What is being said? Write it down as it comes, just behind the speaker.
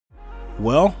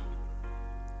Well,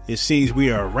 it seems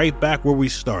we are right back where we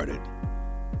started.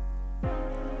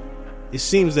 It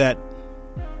seems that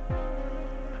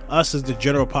us as the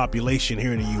general population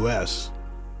here in the U.S.,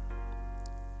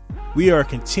 we are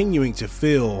continuing to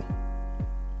feel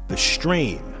the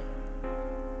strain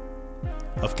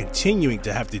of continuing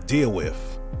to have to deal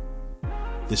with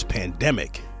this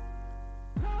pandemic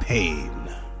pain.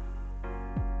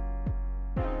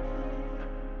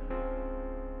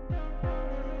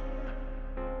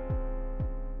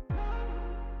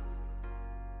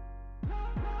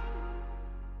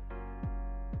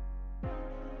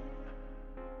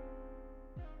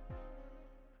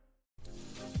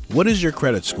 What is your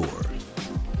credit score?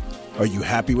 Are you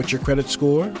happy with your credit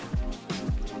score?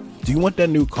 Do you want that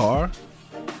new car?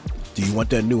 Do you want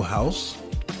that new house?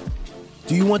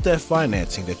 Do you want that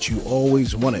financing that you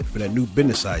always wanted for that new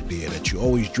business idea that you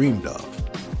always dreamed of?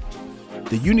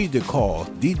 Then you need to call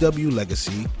DW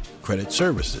Legacy Credit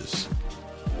Services.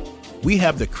 We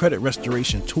have the credit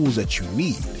restoration tools that you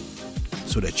need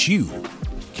so that you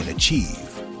can achieve.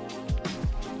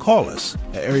 Call us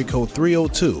at area code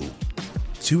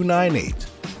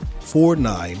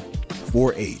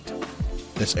 302-298-4948.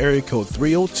 That's area code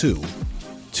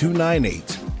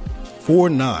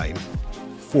 302-298-4948.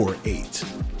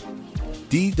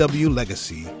 DW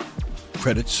Legacy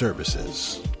Credit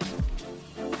Services.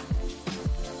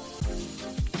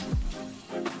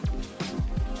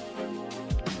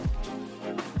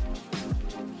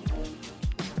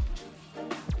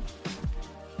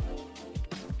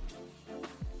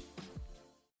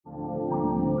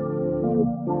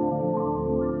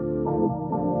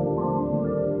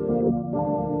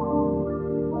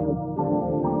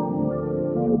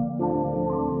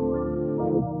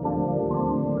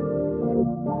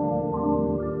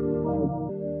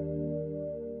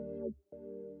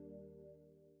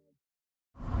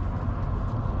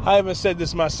 I haven't said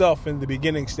this myself in the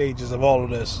beginning stages of all of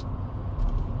this,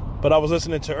 but I was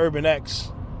listening to Urban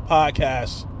X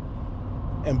podcast,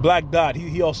 and Black Dot,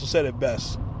 he also said it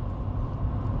best.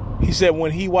 He said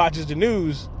when he watches the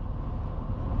news,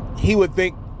 he would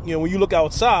think, when you look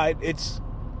outside, it's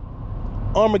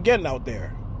Armageddon out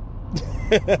there.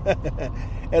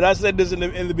 And I said this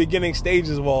in the beginning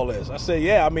stages of all this. I said,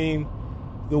 yeah,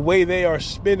 the way they are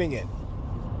spinning it.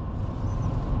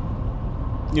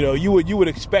 You would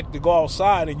expect to go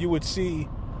outside and you would see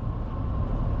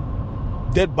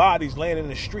dead bodies laying in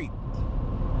the street.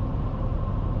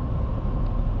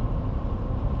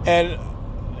 And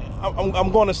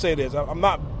I'm going to say this. I'm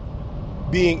not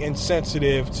being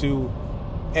insensitive to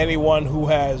anyone who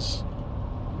has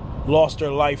lost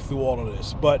their life through all of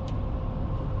this. But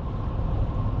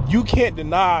you can't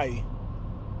deny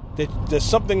that there's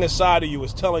something inside of you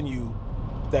is telling you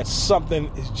that something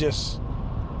is just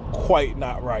quite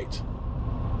not right.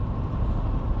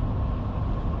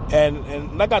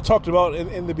 And like I talked about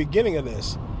in the beginning of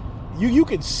this, you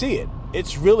can see it.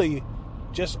 It's really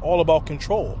just all about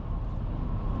control.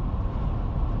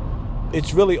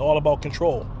 It's really all about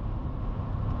control.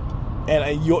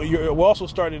 And we're also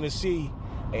starting to see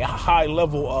a high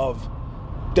level of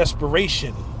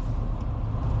desperation.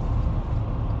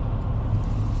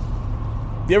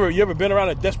 You ever been around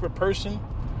a desperate person?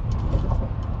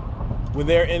 When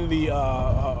they're in the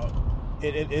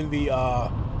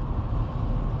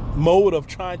mode of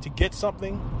trying to get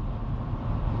something,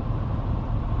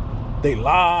 they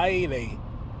lie,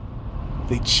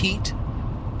 they cheat,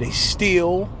 they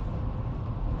steal,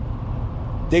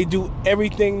 they do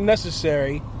everything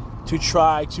necessary to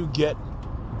try to get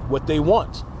what they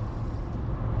want.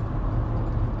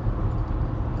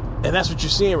 And that's what you're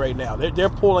seeing right now. They're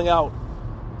pulling out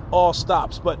all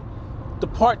stops. But the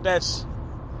part that's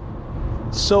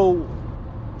so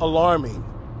alarming,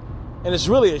 and it's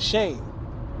really a shame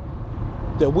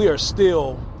that we are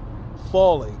still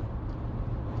falling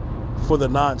for the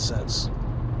nonsense.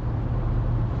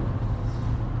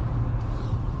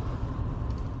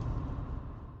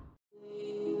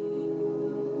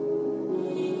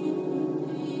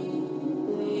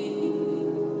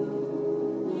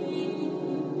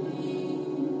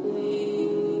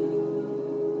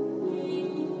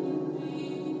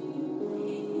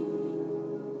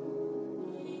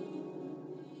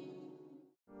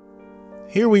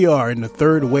 Here we are in the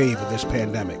third wave of this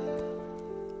pandemic.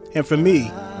 And for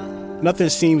me, nothing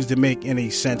seems to make any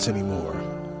sense anymore.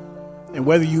 And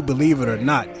whether you believe it or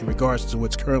not in regards to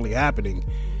what's currently happening,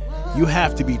 you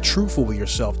have to be truthful with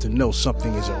yourself to know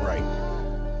something isn't right.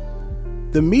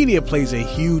 The media plays a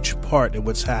huge part in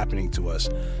what's happening to us.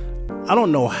 I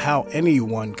don't know how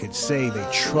anyone could say they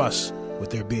trust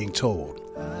what they're being told.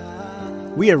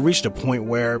 We have reached a point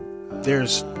where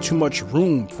there's too much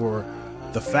room for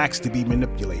the facts to be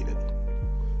manipulated.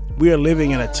 We are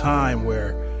living in a time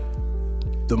where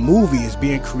the movie is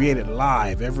being created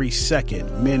live every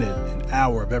second, minute, and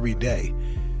hour of every day.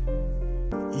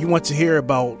 You want to hear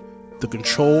about the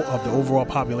control of the overall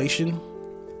population?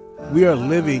 We are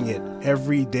living it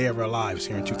every day of our lives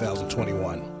here in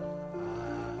 2021.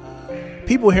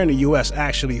 People here in the U.S.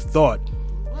 actually thought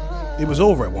it was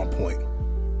over at one point.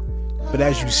 But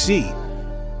as you see,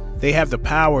 they have the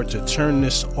power to turn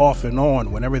this off and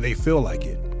on whenever they feel like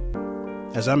it.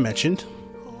 As I mentioned,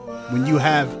 when you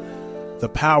have the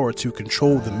power to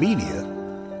control the media,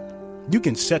 you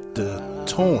can set the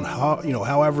tone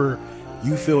however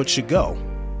you feel it should go.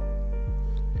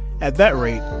 At that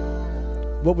rate,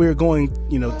 what we're going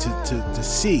to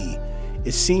see,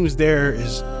 it seems there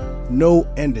is no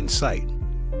end in sight.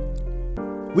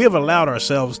 We have allowed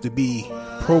ourselves to be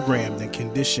programmed and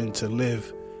conditioned to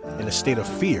live in a state of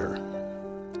fear.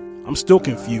 I'm still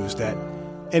confused that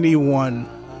anyone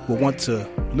would want to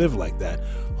live like that.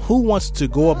 Who wants to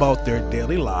go about their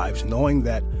daily lives knowing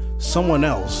that someone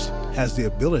else has the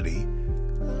ability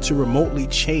to remotely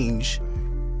change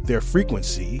their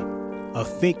frequency of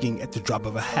thinking at the drop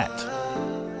of a hat?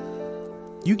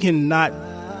 You cannot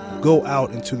go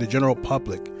out into the general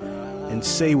public and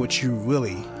say what you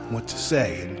really want to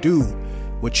say and do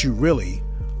what you really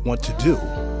want to do.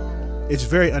 It's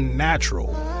very unnatural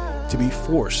to be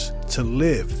forced to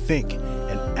live, think,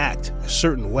 and act a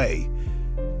certain way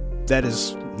that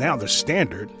is now the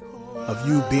standard of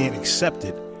you being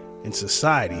accepted in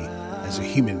society as a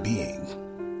human being.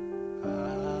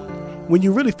 When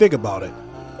you really think about it,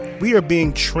 we are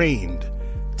being trained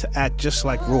to act just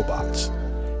like robots,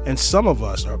 and some of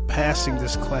us are passing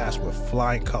this class with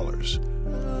flying colors,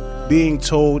 being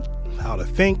told how to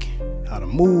think, how to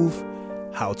move,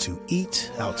 how to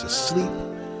eat, how to sleep,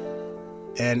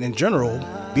 and in general,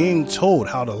 being told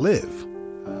how to live.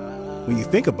 When you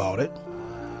think about it,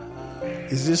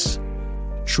 is this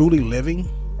truly living?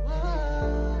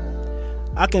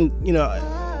 I can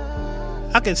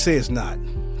say it's not.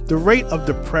 The rate of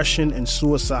depression and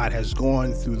suicide has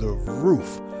gone through the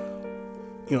roof,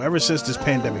 ever since this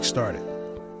pandemic started.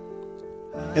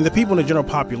 And the people in the general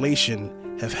population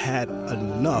have had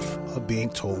enough of being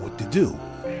told what to do.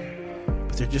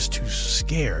 But they're just too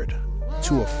scared,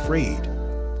 too afraid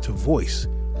to voice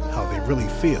how they really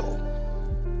feel,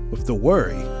 with the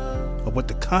worry of what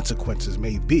the consequences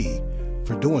may be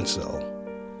for doing so.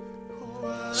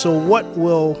 So what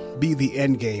will be the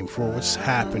end game for what's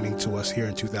happening to us here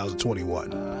in 2021?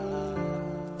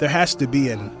 There has to be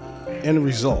an end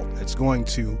result that's going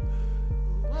to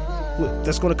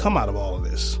come out of all of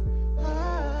this.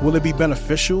 Will it be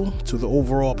beneficial to the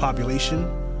overall population?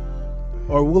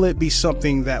 Or will it be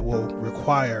something that will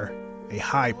require a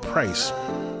high price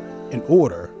in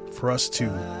order for us to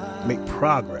make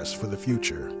progress for the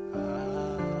future?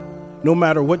 No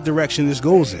matter what direction this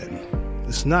goes in,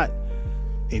 it's not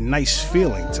a nice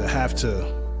feeling to have to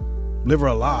live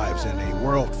our lives in a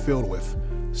world filled with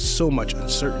so much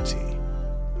uncertainty.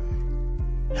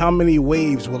 How many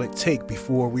waves will it take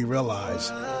before we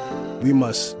realize we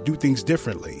must do things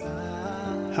differently?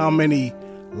 How many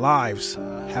lives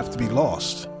have to be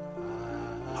lost?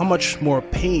 How much more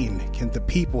pain can the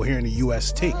people here in the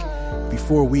U.S. take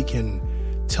before we can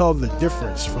tell the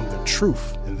difference from the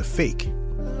truth and the fake?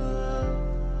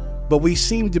 But we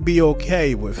seem to be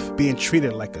okay with being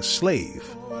treated like a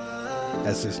slave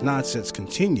as this nonsense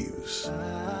continues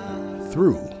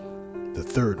through the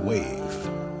third wave.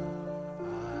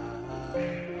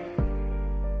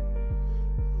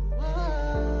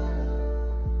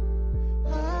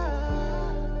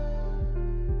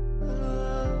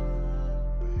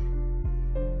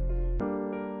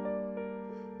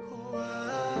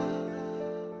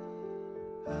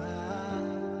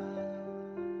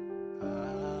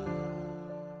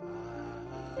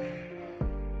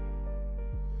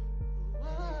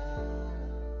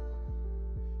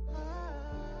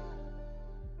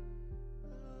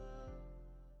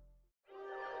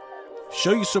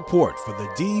 Show your support for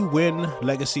the D-Win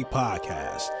Legacy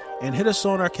Podcast and hit us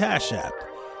on our Cash App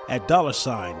at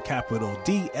 $ capital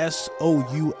DSOULS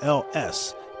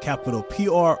capital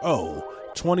PRO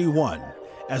 21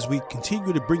 as we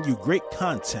continue to bring you great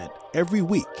content every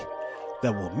week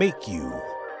that will make you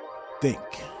think.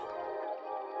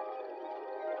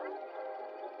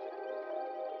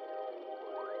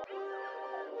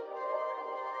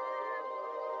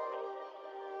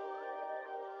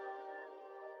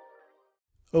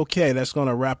 Okay, that's going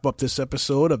to wrap up this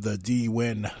episode of the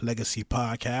D-Win Legacy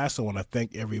Podcast. I want to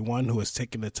thank everyone who has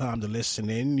taken the time to listen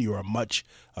in. You are much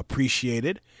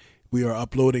appreciated. We are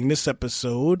uploading this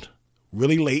episode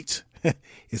really late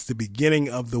It's the beginning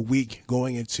of the week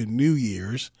going into New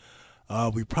Year's.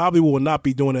 We probably will not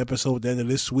be doing an episode at the end of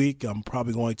this week. I'm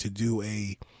probably going to do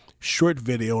a short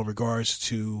video in regards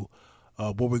to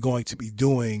what we're going to be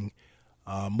doing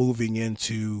moving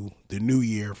into the new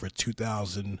year for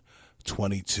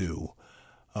 2022.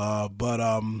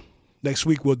 But next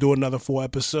week we'll do another full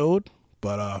episode.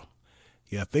 But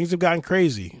yeah, things have gotten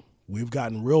crazy. We've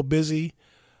gotten real busy.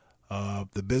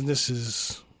 The business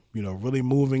is, really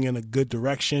moving in a good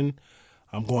direction.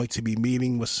 I'm going to be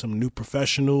meeting with some new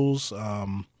professionals,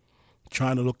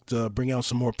 trying to look to bring out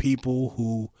some more people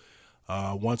who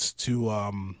wants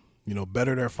to,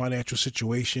 better their financial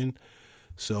situation.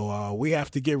 So we have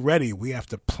to get ready. We have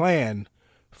to plan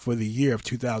for the year of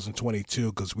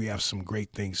 2022 because we have some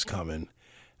great things coming.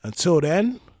 Until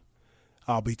then,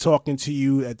 I'll be talking to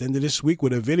you at the end of this week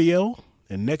with a video.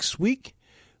 And next week,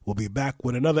 we'll be back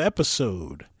with another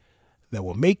episode that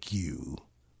will make you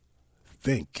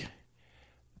think.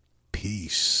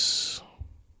 Peace.